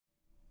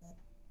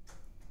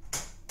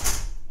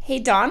Hey,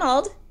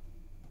 Donald.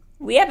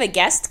 We have a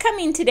guest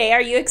coming today.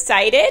 Are you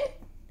excited?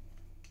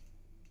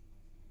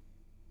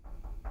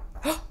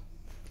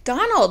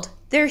 Donald,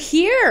 they're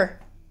here.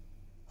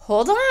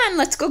 Hold on.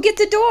 Let's go get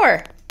the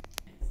door.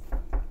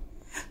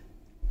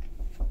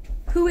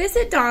 Who is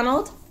it,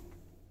 Donald?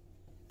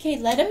 Okay,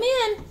 let him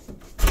in.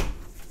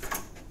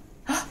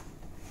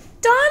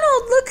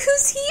 Donald, look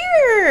who's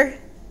here.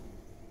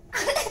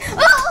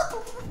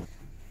 Oh!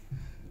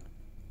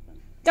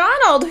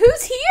 Donald,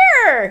 who's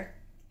here?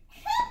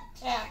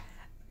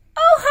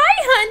 Oh, hi,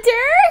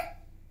 Hunter.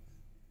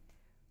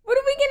 What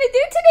are we going to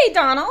do today,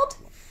 Donald?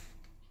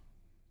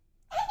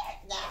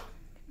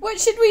 What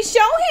should we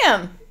show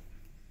him?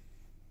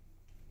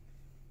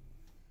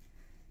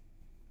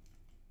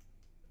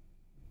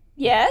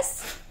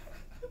 Yes?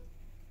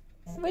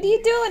 What are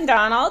you doing,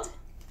 Donald?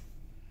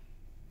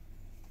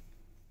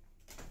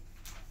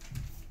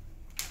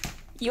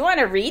 You want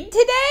to read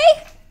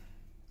today?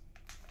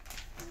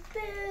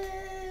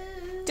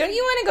 Don't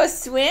you want to go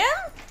swim?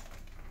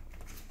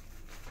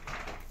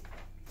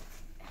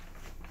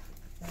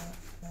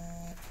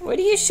 What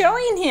are you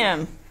showing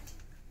him?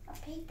 A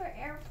paper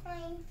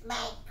airplane.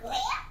 My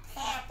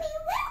grandpappy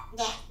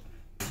wrote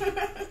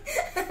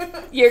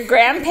that. Your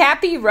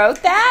grandpappy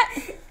wrote that?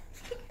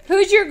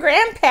 Who's your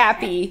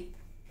grandpappy?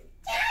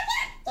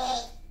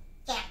 Donald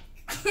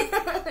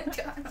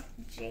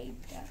J.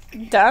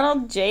 Duck.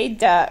 Donald J.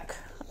 Duck.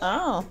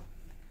 Oh.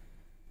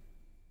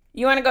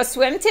 You want to go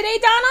swim today,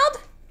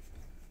 Donald?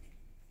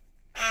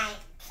 I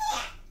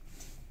can't.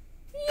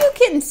 You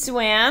can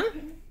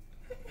swim.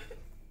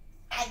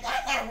 I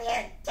got a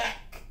weird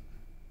duck.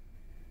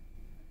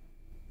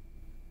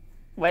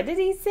 What did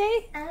he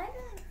say?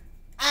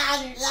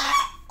 I'm not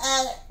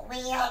a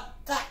real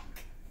duck.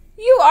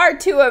 You are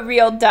too a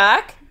real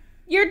duck.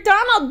 You're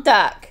Donald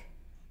Duck.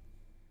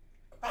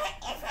 But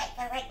if I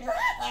go in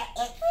water,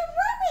 it can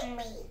ruin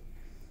me.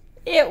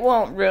 It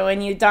won't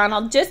ruin you,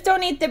 Donald. Just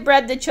don't eat the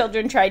bread the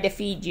children tried to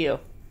feed you.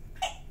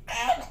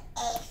 I'm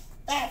a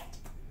stuffed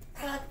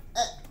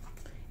puppet.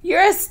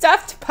 You're a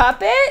stuffed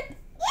puppet?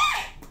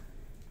 Yeah.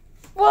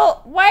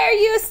 Well, why are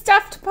you a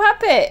stuffed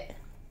puppet?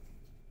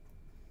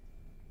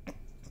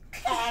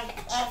 And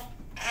if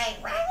I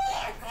run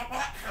here, how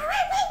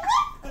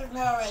am I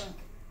going?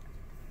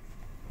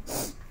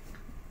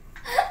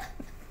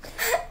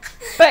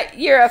 But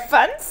you're a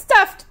fun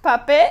stuffed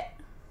puppet.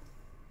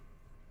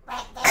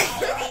 But then I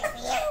would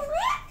be a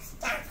real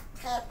stuffed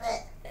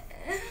puppet.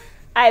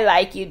 I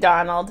like you,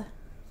 Donald.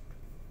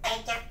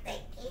 I don't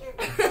think you.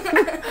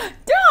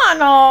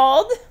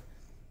 Donald!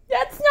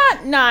 That's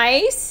not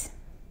nice.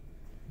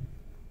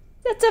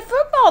 That's a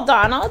football,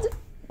 Donald.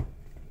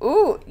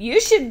 Ooh, you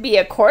should be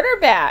a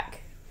quarterback.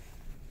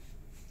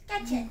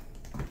 Gotcha.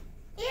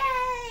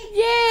 Yay!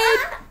 Yay!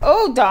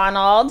 Oh,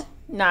 Donald.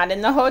 Not in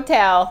the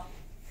hotel.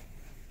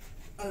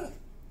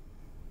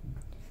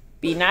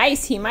 Be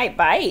nice, he might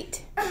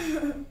bite.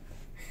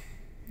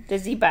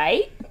 Does he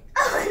bite?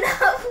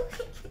 Oh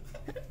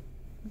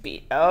no!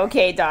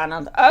 Okay,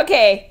 Donald.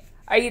 Okay.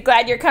 Are you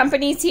glad your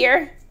company's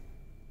here?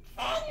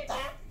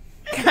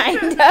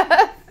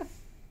 Kinda.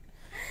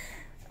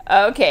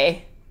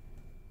 Okay.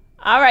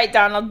 All right,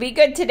 Donald. Be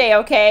good today,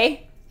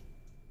 okay?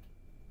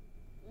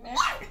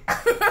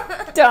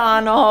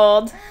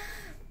 Donald.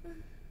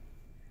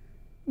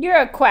 You're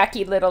a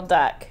quacky little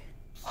duck.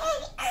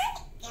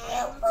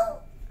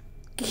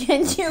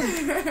 Can you...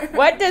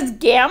 What does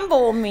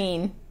gamble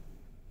mean?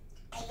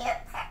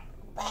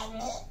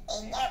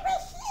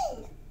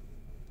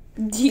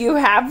 Do you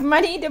have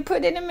money to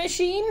put in a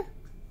machine?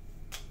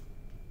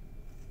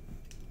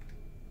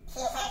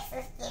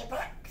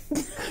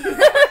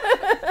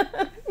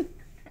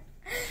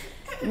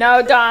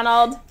 No,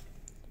 Donald.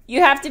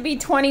 You have to be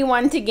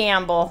 21 to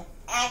gamble.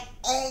 I'm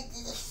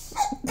 86.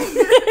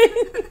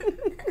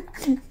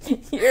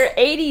 You're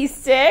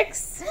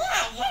 86?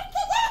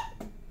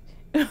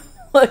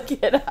 Look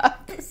it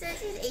up. It says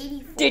he's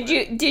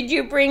 84. Did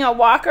you bring a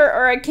walker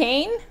or a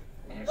cane?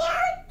 No,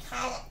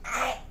 because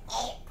I'm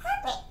a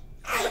puppet.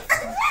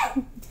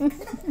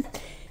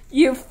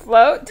 You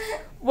float?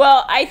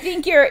 Well, I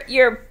think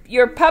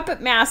your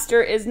puppet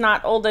master is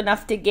not old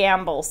enough to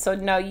gamble. So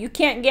no, you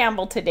can't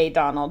gamble today,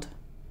 Donald.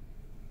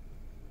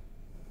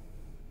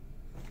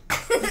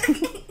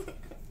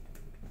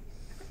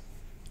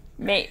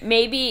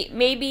 Maybe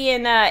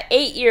in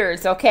 8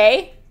 years,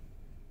 okay?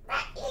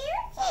 But you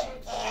can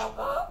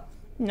gamble.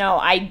 No,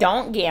 I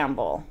don't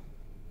gamble.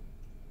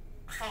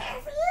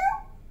 Have you?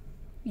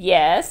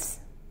 Yes.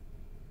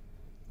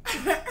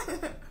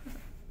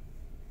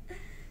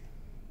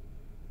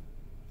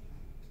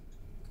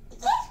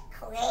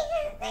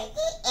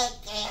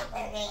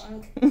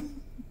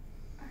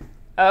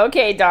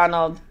 Okay,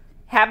 Donald.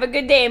 Have a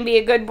good day and be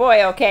a good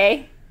boy,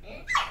 okay?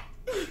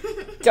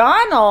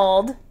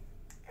 Donald!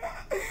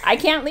 I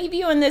can't leave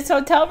you in this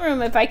hotel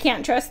room if I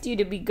can't trust you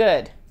to be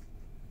good.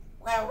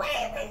 Well,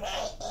 where was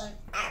I in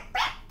a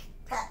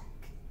backpack?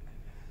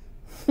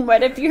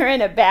 What if you're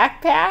in a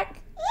backpack?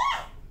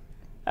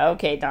 Yeah.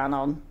 Okay,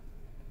 Donald.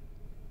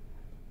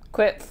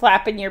 Quit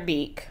flapping your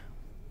beak.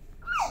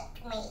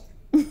 Like me.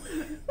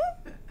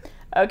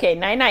 Okay,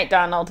 night-night,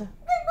 Donald.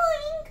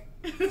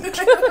 Good morning.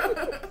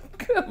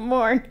 Good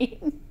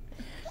morning.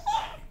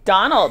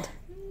 Donald,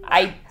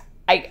 I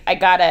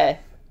got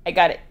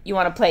it. You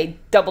want to play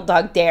Double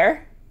Dog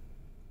Dare?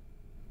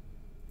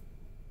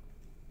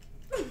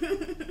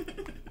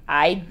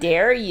 I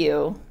dare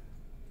you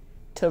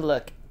to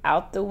look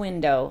out the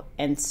window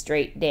and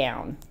straight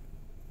down.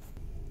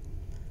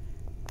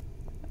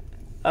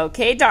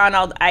 Okay,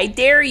 Donald, I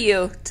dare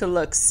you to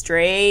look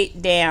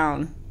straight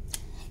down.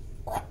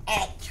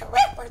 A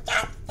triple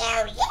dog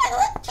dare you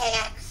to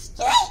look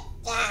straight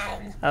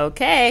down.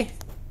 Okay.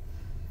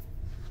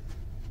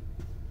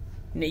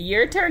 Now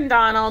your turn,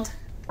 Donald.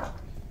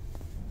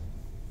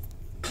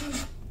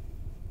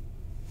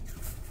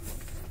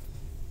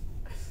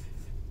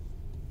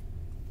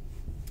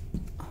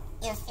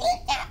 You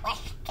think that was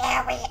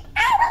scary?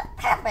 I will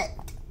pump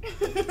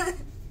it.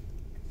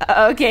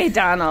 Okay,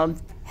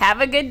 Donald. Have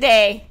a good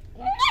day.